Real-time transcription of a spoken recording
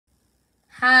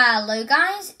Hello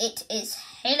guys, it is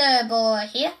Halo Boy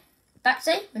here, back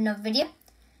today with another video.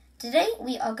 Today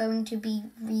we are going to be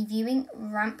reviewing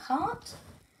Rampart.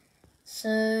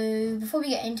 So before we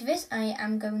get into this, I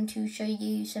am going to show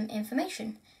you some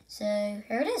information. So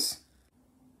here it is.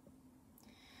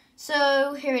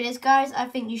 So here it is guys, I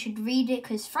think you should read it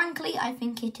because frankly I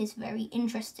think it is very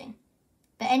interesting.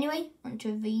 But anyway,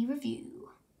 onto the review.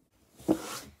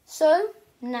 So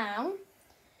now,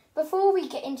 before we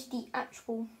get into the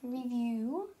actual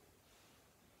review,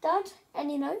 Dad,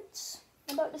 any notes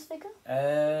about this figure?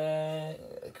 A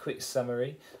quick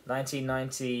summary.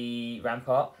 1990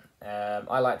 Rampart.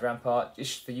 I liked Rampart.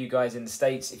 Just for you guys in the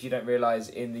States, if you don't realise,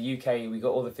 in the UK we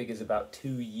got all the figures about 2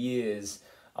 years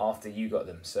after you got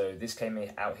them. So this came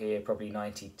out here probably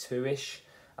 92-ish.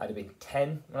 I'd have been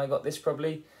 10 when I got this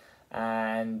probably.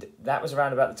 And that was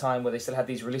around about the time where they still had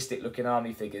these realistic looking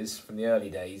army figures from the early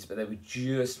days, but they were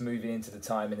just moving into the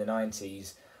time in the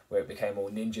 90s where it became all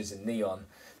ninjas and neon.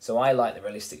 So I like the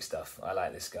realistic stuff. I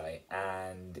like this guy.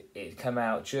 And it came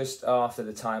out just after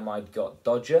the time I'd got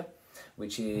Dodger,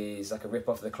 which is like a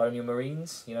rip-off of the Colonial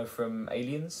Marines, you know, from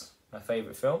Aliens, my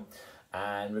favourite film.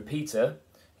 And Repeater,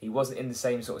 he wasn't in the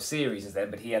same sort of series as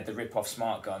them, but he had the rip-off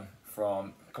smart gun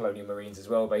from Colonial Marines as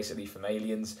well, basically from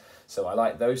Aliens. So I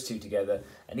like those two together.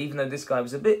 And even though this guy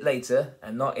was a bit later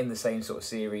and not in the same sort of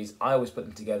series, I always put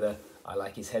them together. I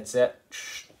like his headset.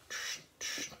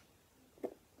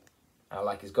 I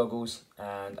like his goggles,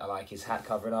 and I like his hat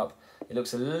covering up. It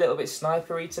looks a little bit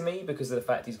snipery to me because of the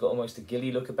fact he's got almost a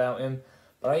ghillie look about him.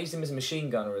 But I used him as a machine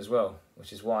gunner as well,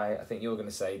 which is why I think you're going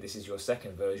to say this is your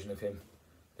second version of him,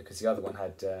 because the other one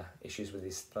had issues with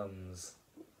his thumbs.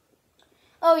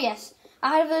 Oh yes,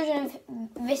 I had a version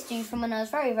of this dude from when I was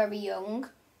very, very young.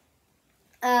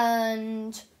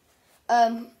 And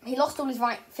he lost all his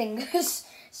right fingers,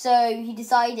 so he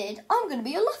decided, I'm going to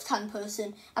be a left-hand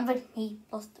person. And then he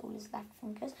lost all his left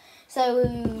fingers. So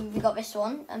we got this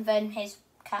one, and then his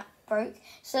cap broke.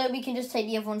 So we can just take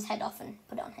the other one's head off and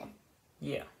put it on him.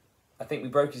 Yeah. I think we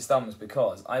broke his thumbs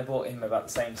because I bought him about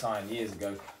the same time, years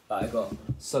ago, that I got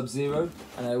Sub-Zero,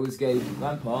 and I always gave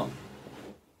Rampart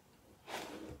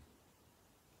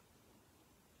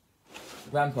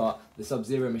the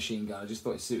Sub-Zero machine gun. I just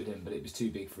thought it suited him, but it was too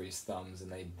big for his thumbs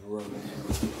and they broke.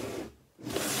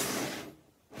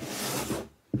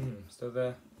 Still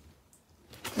there.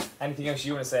 Anything else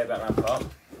you want to say about Rampart?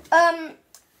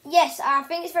 Yes, I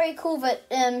think it's very cool that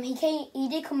he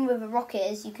did come with a rocket,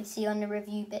 as you can see on the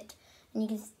review bit, and you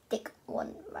can stick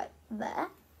one right there.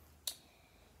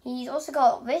 He's also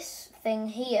got this thing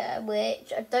here,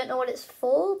 which I don't know what it's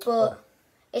for, but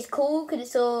it's cool because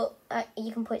it's all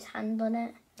you can put his hand on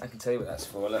it. I can tell you what that's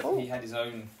for. Look, he had his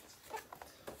own.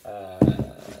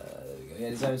 He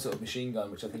had his own sort of machine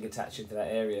gun, which I think attached into that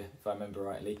area, if I remember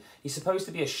rightly. He's supposed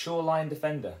to be a shoreline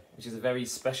defender, which is a very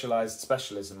specialised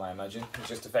specialism, I imagine. He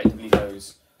just effectively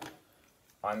goes,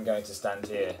 I'm going to stand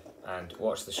here and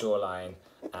watch the shoreline,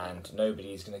 and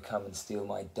nobody's going to come and steal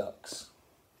my ducks.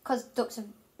 Because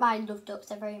I love ducks.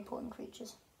 They're very important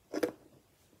creatures.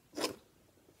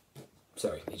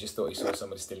 Sorry, he just thought he saw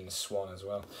somebody stealing a swan as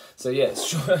well. So yeah,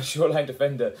 shoreline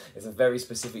defender is a very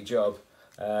specific job.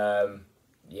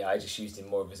 Yeah, I just used him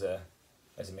more of as a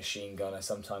machine gunner,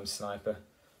 sometimes sniper.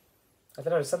 I don't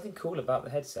know, there's something cool about the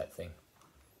headset thing.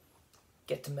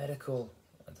 Get to medical.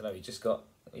 I don't know, he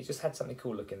just had something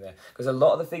cool looking there. Because a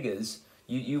lot of the figures,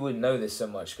 you wouldn't know this so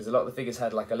much, because a lot of the figures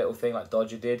had like a little thing like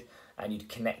Dodger did, and you'd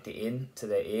connect it in to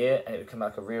their ear, and it would come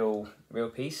like a real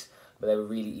piece, but they were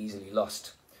really easily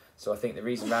lost. So I think the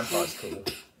reason Rampart's cool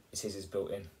is his is built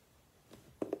in.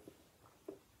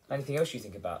 Anything else you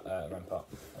think about Rampart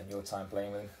and your time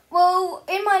playing with him? Well,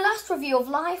 in my last review of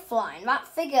Lifeline, that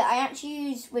figure I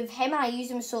actually used with him, I used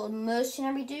them as sort of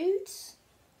mercenary dudes.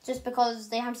 Just because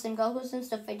they have some goggles and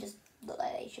stuff, they just look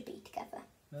like they should be together.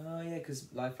 Oh yeah, because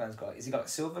Lifeline's got... Is he got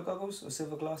silver goggles or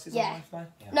silver glasses on Lifeline?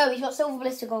 Yeah. No, he's got silver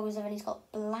ballistic goggles and then he's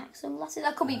got black sunglasses.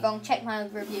 I could be wrong, check my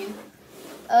review.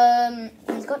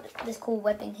 He's got this cool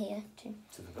webbing here too.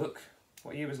 To the book.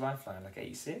 What year was Lifeline? Like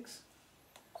 86?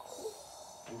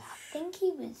 I think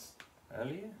he was...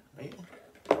 Earlier? Later?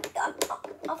 I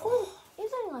thought he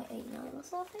was only like 89 or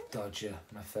something. Dodger,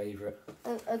 my favourite.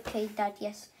 Oh, okay, Dad,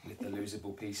 yes. With the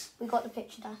losable piece. We got the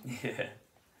picture, Dad. Yeah.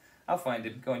 I'll find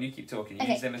him. Go on, you keep talking. You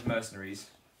use them as mercenaries.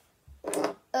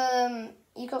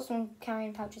 You got some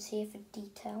carrying pouches here for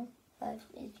detail, as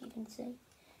you can see.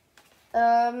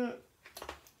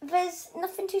 There's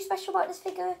nothing too special about this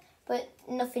figure, but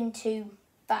nothing too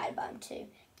bad about him too.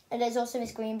 And there's also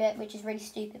this green bit, which is really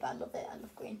stupid, but I love it. I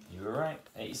love green. You were right.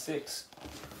 86.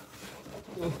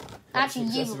 Actually,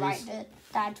 you were right,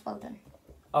 Dad. Well done.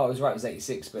 Oh, I was right, it was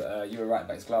 86, but you were right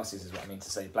about his glasses is what I mean to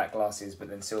say. Black glasses, but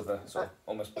then silver, sort of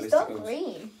almost It's ballistic. dark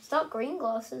green. It's dark green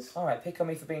glasses. Alright, pick on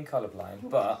me for being colourblind,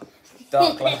 but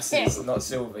dark glasses, not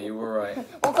silver, you were right.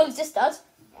 What colour is this, Dad?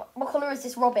 What colour is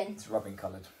this Robin? It's robin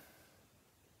coloured.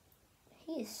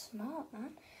 He is smart,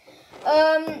 man.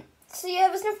 So yeah,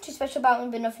 there's nothing too special about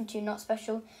him, but nothing too not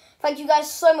special. Thank you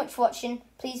guys so much for watching.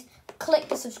 Please click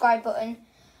the subscribe button,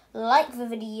 like the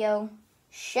video,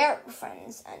 share it with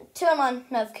friends, and turn on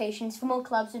notifications for more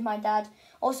collabs with my dad.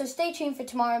 Also, stay tuned for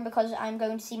tomorrow because I'm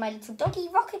going to see my little doggy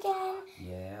Rock again.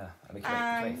 Yeah, and we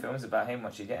can make films about him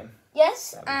once you get him.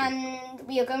 Yes, and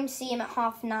we are going to see him at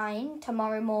 9:30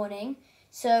 tomorrow morning.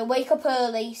 So wake up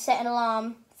early, set an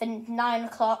alarm for 9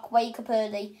 o'clock, wake up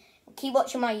early, keep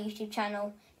watching my YouTube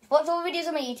channel. Watch all the videos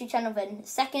on my YouTube channel then. The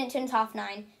second it turns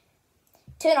 9:30,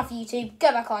 turn off YouTube,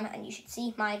 go back on, and you should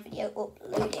see my video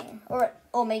uploading.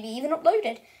 Or maybe even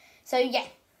uploaded. So yeah.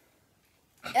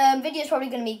 Video's probably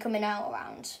going to be coming out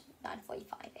around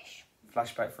 9:45ish.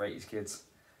 Flashback for 80s kids.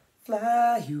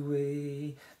 Fly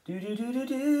away. Do do do do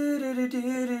do do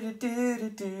do do do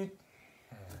do.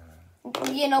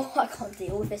 You know what? I can't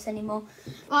deal with this anymore.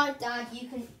 Right, Dad, you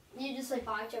just say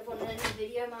bye to everyone in the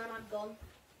video, man. I'm gone.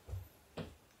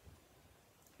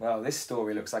 Well, this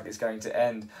story looks like it's going to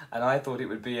end, and I thought it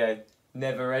would be a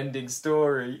never-ending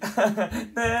story.